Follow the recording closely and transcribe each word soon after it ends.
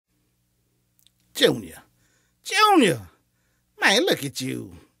Junior, Junior, man, look at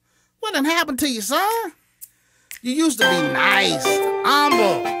you. What done happened to you, son? You used to be nice,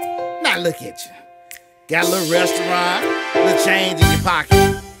 humble. Now look at you. Got a little restaurant, a little change in your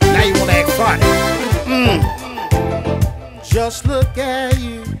pocket. Now you wanna act funny. Just look at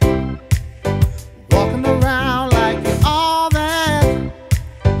you, walking around like you're all that.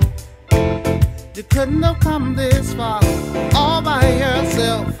 You couldn't have come this far all by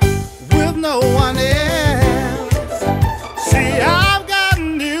yourself with no one else. See, I've got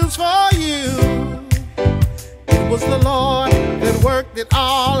news for you. It was the Lord that worked it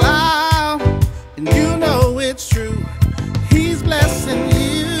all out, and you know it's true. He's blessing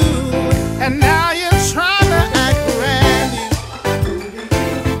you, and now you're trying to act brand new. Who do you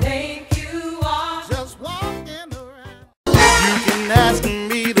think you are? Just walking around. You can ask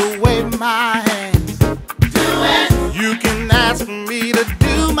me to wave my hands. Do it. You can ask me to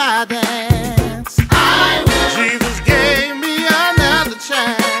do my dance. I will. Jesus gave me another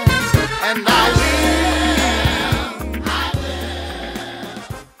chance, and I will.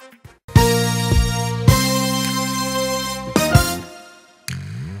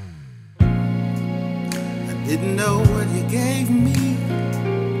 I didn't know what you gave me.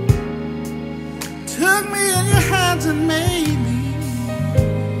 Took me in your hands and made me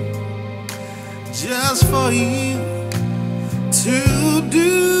just for you to do.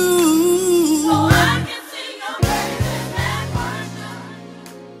 So I can see your face in that person.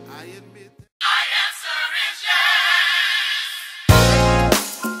 I admit that my answer is yes.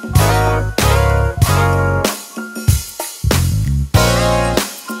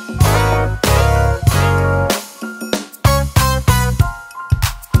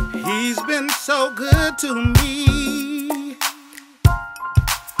 He's been so good to me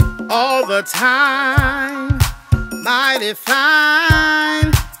all the time, mighty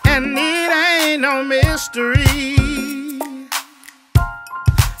fine, and it ain't no mystery.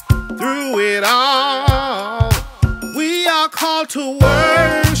 Through it all, we are called to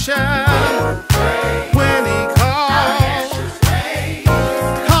worship.